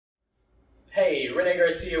Hey, Rene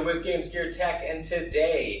Garcia with Games Gear Tech, and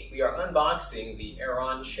today we are unboxing the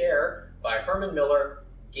Aeron chair by Herman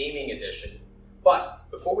Gaming Edition. But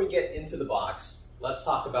before we get into the box, let's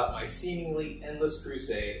talk about my seemingly endless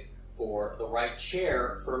crusade for the right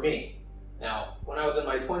chair for me. Now, when I was in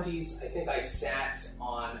my 20s, I think I sat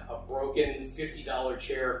on a broken $50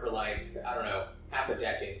 chair for like, I don't know, half a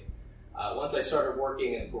decade. Once I started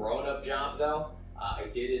working a grown-up job though, I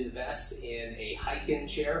did invest in a Hyken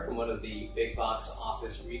chair from one of the big box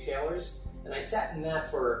office retailers, and I sat in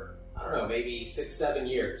that for, I don't know, maybe 6-7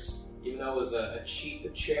 years. Even though it was a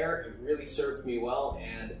cheap chair, it really served me well,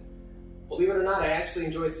 and believe it or not, I actually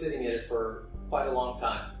enjoyed sitting in it for quite a long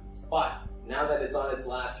time. But now that it's on its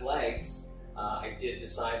last legs, I did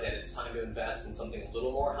decide that it's time to invest in something a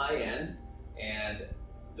little more high-end, and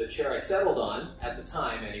the chair I settled on, at the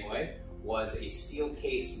time anyway, was a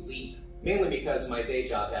Steelcase Leap. Mainly because my day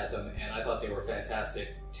job had them and I thought they were fantastic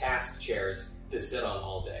task chairs to sit on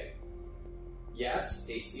all day. Yes,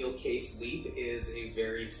 a Steelcase Leap is a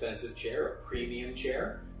very expensive chair, a premium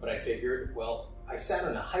chair, but I figured, well, I sat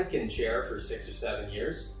in a Hyken chair for 6 or 7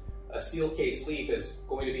 years. A Steelcase Leap is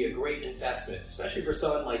going to be a great investment, especially for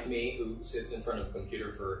someone like me who sits in front of a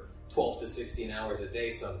computer for 12 to 16 hours a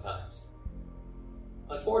day sometimes.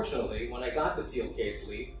 Unfortunately, when I got the Steelcase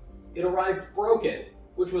Leap, it arrived broken,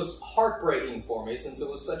 which was heartbreaking for me since it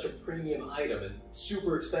was such a premium item and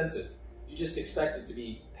super expensive. You just expect it to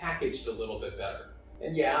be packaged a little bit better.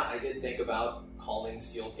 And yeah, I did think about calling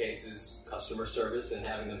Steelcase's customer service and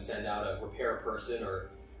having them send out a repair person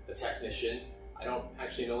or a technician. I don't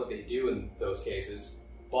actually know what they do in those cases,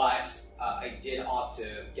 but I did opt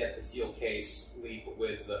to get the Steelcase Leap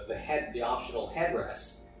with the optional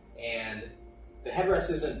headrest, and the headrest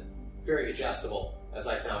isn't very adjustable, as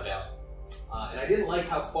I found out. And I didn't like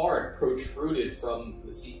how far it protruded from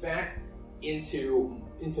the seat back into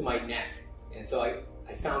my neck. And so I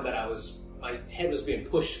found that my head was being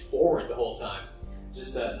pushed forward the whole time.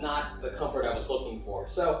 Just not the comfort I was looking for.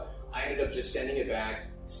 So I ended up just sending it back.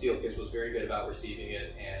 Steelcase was very good about receiving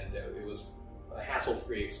it, and it was a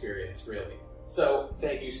hassle-free experience, really. So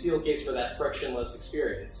thank you, Steelcase, for that frictionless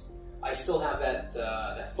experience. I still have that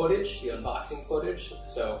footage, the unboxing footage,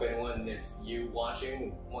 so if you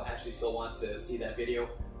watching actually still want to see that video,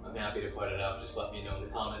 I'm happy to put it up. Just let me know in the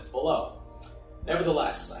comments below.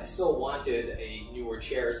 Nevertheless, I still wanted a newer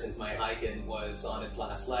chair since my Hyken was on its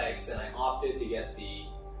last legs, and I opted to get the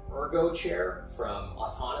Ergo Chair from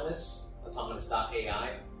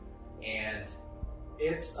autonomous.ai, and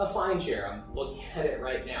it's a fine chair. I'm looking at it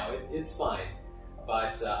right now. It's fine.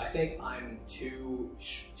 But I think I'm too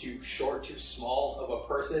short, too small of a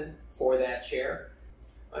person for that chair.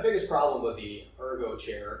 My biggest problem with the Ergo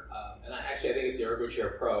chair, and I think it's the Ergo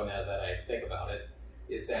Chair Pro now that I think about it,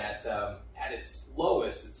 is that at its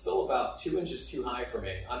lowest, it's still about 2 inches too high for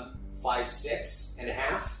me. I'm 5'6" and a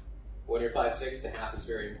half. When you're 5'6", the half is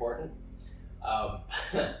very important.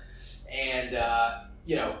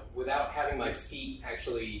 You know, without having my feet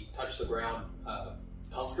actually touch the ground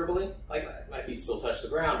comfortably, like my feet still touch the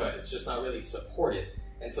ground, but it's just not really supported.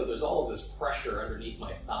 And so there's all of this pressure underneath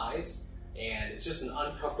my thighs, and it's just an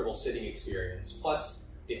uncomfortable sitting experience. Plus,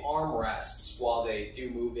 the armrests, while they do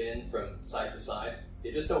move in from side to side,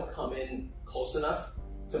 they just don't come in close enough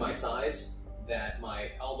to my sides that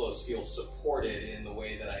my elbows feel supported in the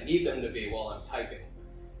way that I need them to be while I'm typing.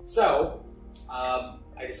 So,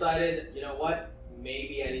 I decided, you know what?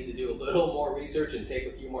 Maybe I need to do a little more research and take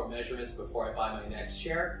a few more measurements before I buy my next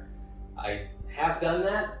chair. I have done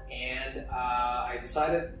that, and I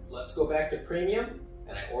decided let's go back to premium,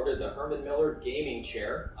 and I ordered the Herman gaming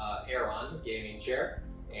chair, Aeron gaming chair,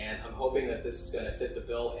 and I'm hoping that this is going to fit the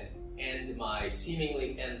bill and end my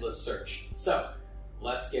seemingly endless search. So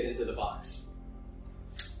let's get into the box.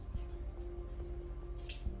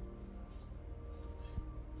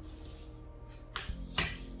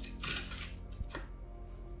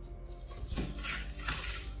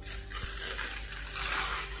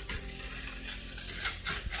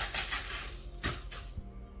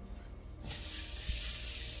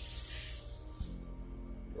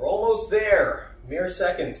 Almost there. Mere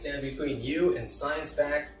seconds stand between you and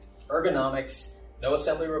science-backed ergonomics. No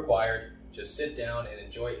assembly required. Just sit down and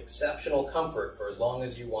enjoy exceptional comfort for as long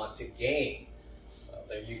as you want to game. Well,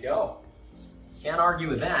 there you go. Can't argue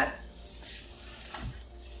with that.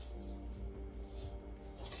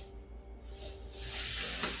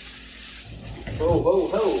 Whoa, whoa,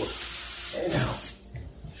 whoa. Hey now.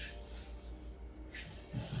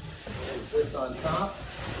 There's this on top.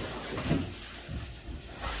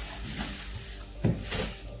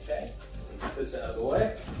 This out of the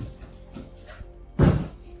way.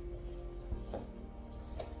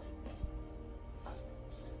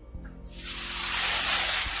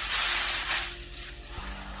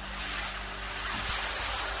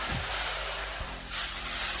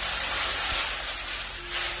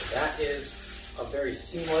 very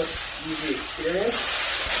seamless, easy experience.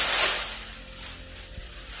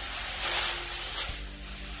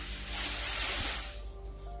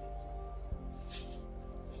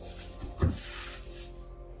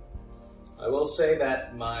 I will say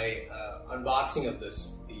that my unboxing of the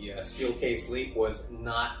Steelcase Leap was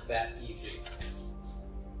not that easy.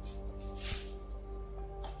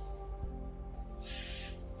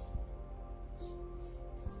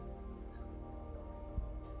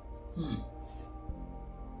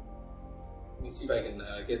 Let me see if I can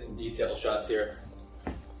get some detail shots here.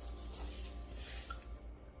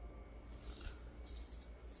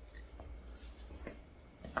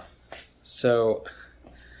 So,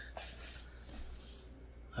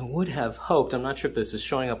 I would have hoped, I'm not sure if this is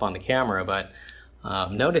showing up on the camera, but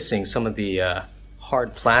I'm noticing some of the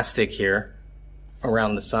hard plastic here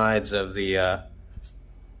around the sides of the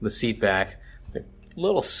seat back. They're a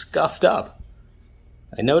little scuffed up.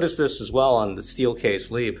 I noticed this as well on the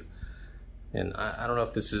Steelcase Leap, and I don't know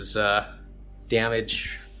if this is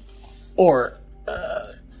damage or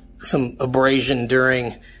some abrasion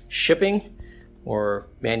during shipping or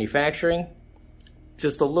manufacturing.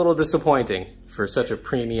 Just a little disappointing for such a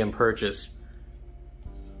premium purchase.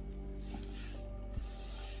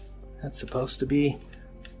 That's supposed to be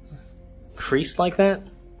creased like that?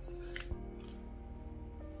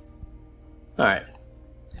 All right.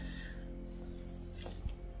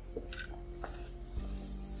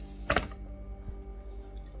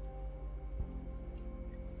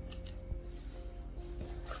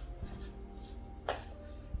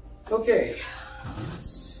 Okay,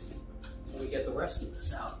 let me get the rest of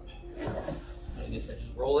this out. I guess I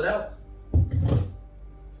just roll it out.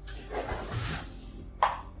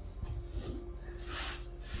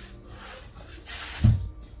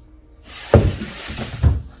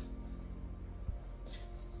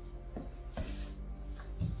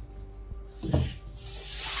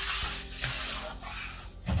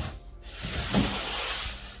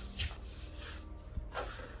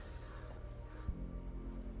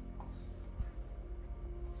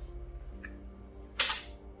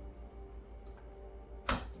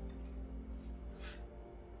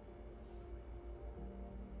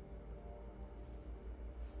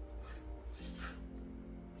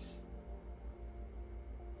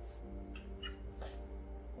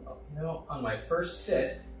 You know, on my first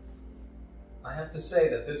sit, I have to say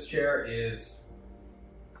that this chair it's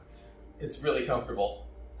really comfortable.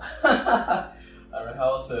 I don't know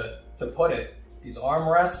how else to put it. These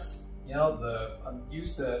armrests, you know, I'm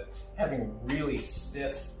used to having really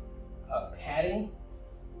stiff padding.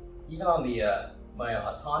 Even on the my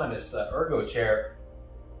autonomous Ergo chair,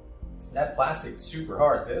 that plastic's super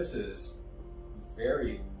hard. This is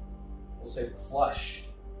very, we'll say, plush.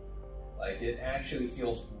 Like, it actually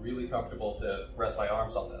feels really comfortable to rest my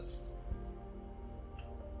arms on this.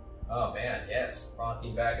 Oh man, yes,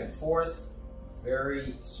 rocking back and forth,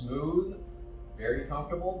 very smooth, very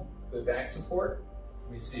comfortable, good back support.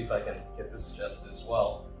 Let me see if I can get this adjusted as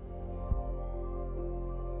well.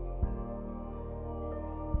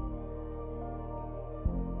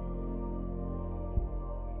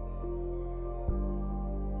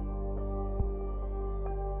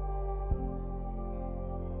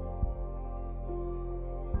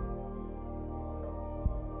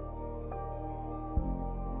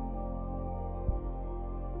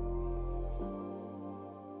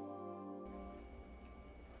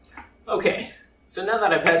 Okay, so now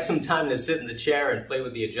that I've had some time to sit in the chair and play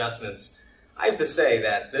with the adjustments, I have to say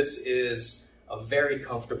that this is a very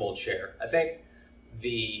comfortable chair. I think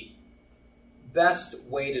the best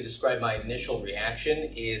way to describe my initial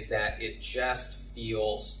reaction is that it just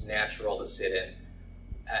feels natural to sit in.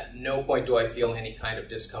 At no point do I feel any kind of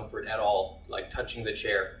discomfort at all, like touching the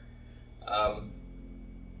chair.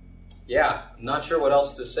 Yeah, I'm not sure what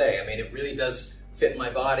else to say. I mean, it really does fit my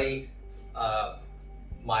body.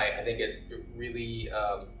 I think it really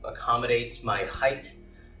accommodates my height,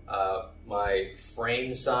 my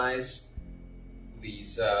frame size.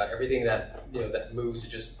 Everything that that moves, it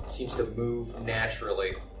just seems to move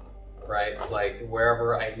naturally, right? Like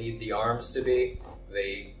wherever I need the arms to be,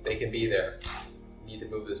 they can be there. Need to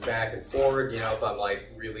move this back and forward. If I'm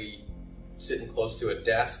like really sitting close to a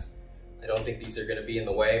desk, I don't think these are going to be in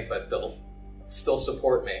the way, but they'll still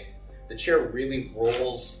support me. The chair really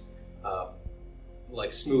rolls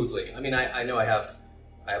like smoothly. I mean, I know I have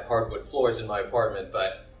hardwood floors in my apartment,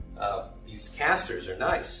 but these casters are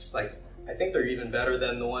nice. Like, I think they're even better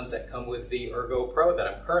than the ones that come with the Ergo Pro that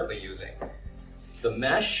I'm currently using. The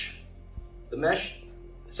mesh,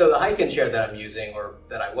 so the Hyken chair that I'm using, or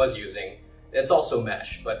that I was using, it's also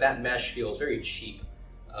mesh, but that mesh feels very cheap.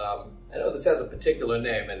 I know this has a particular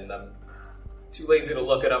name, and I'm too lazy to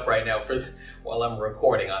look it up right now while I'm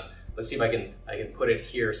recording on. Let's see if I can put it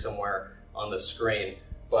here somewhere on the screen.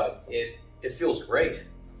 But it feels great.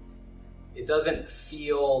 It doesn't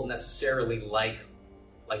feel necessarily like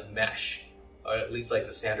mesh, or at least like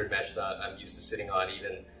the standard mesh that I'm used to sitting on,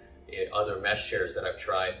 even in other mesh chairs that I've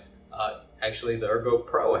tried. Actually, the Ergo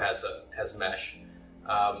Pro has mesh,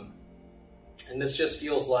 and this just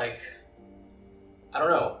feels like, I don't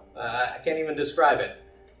know, I can't even describe it.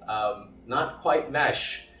 Not quite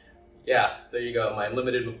mesh. Yeah, there you go. My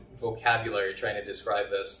limited vocabulary trying to describe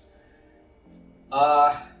this.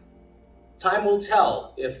 Time will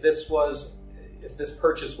tell if this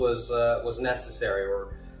purchase was necessary,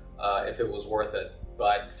 or if it was worth it.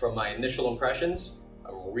 But from my initial impressions,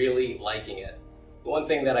 I'm really liking it. The one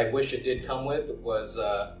thing that I wish it did come with was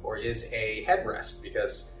or is a headrest,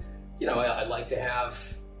 because you know I like to have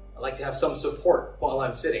some support while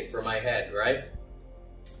I'm sitting for my head, right?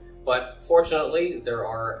 But fortunately, there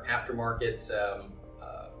are aftermarket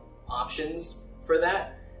options for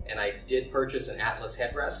that, and I did purchase an Atlas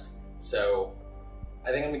headrest, so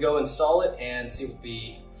I think I'm gonna go install it and see what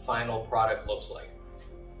the final product looks like.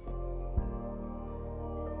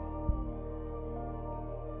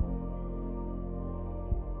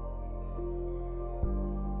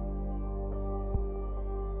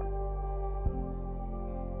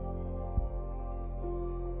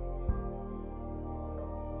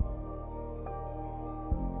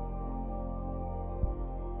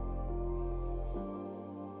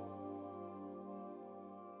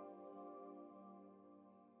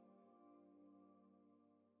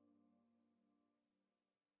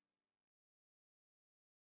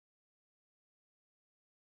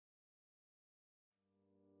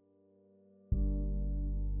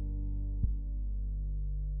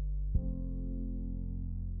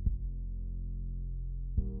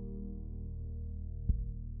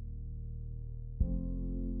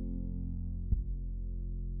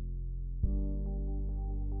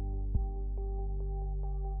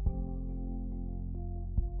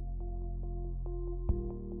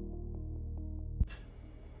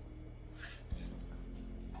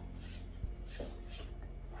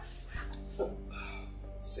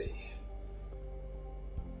 Let's see.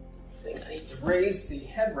 I think I need to raise the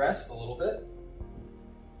headrest a little bit.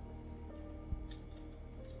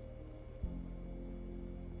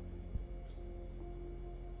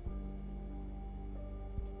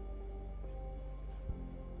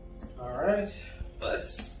 All right,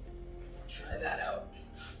 let's try that out.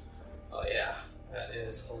 Oh yeah, that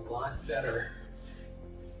is a lot better.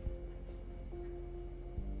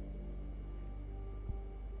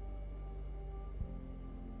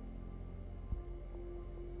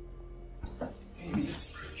 Maybe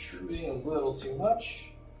it's protruding a little too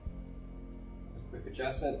much. A quick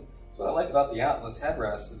adjustment. So what I like about the Atlas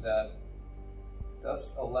headrest is that it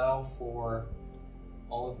does allow for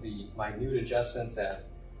all of the minute adjustments that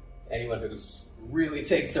anyone who's really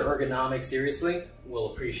takes their ergonomics seriously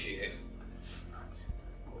will appreciate.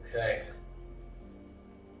 Okay.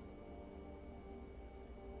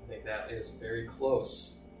 I think that is very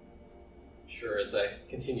close. Sure, as I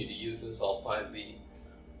continue to use this, I'll find the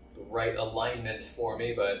right alignment for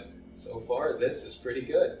me, but so far this is pretty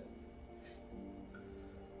good.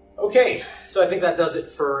 Okay, so I think that does it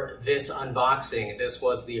for this unboxing. This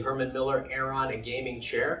was the Herman Miller Aeron gaming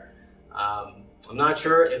chair. I'm not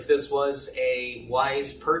sure if this was a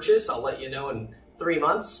wise purchase. I'll let you know in 3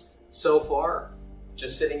 months. So far,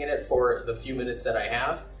 just sitting in it for the few minutes that I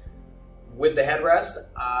have. With the headrest,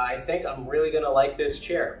 I think I'm really gonna like this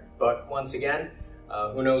chair. But once again,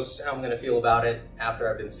 who knows how I'm gonna feel about it after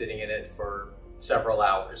I've been sitting in it for several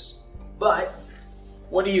hours. But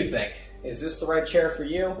what do you think? Is this the right chair for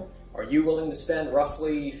you? Are you willing to spend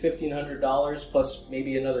roughly $1,500 plus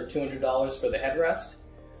maybe another $200 for the headrest?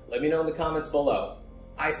 Let me know in the comments below.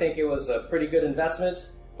 I think it was a pretty good investment,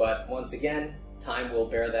 but once again, time will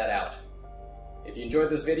bear that out. If you enjoyed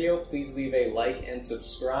this video, please leave a like and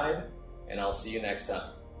subscribe, and I'll see you next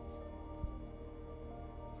time.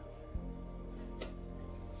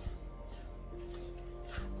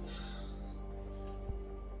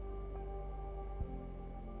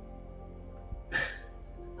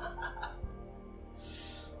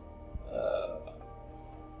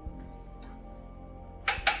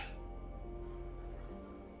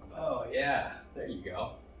 Yeah, there you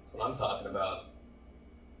go. That's what I'm talking about.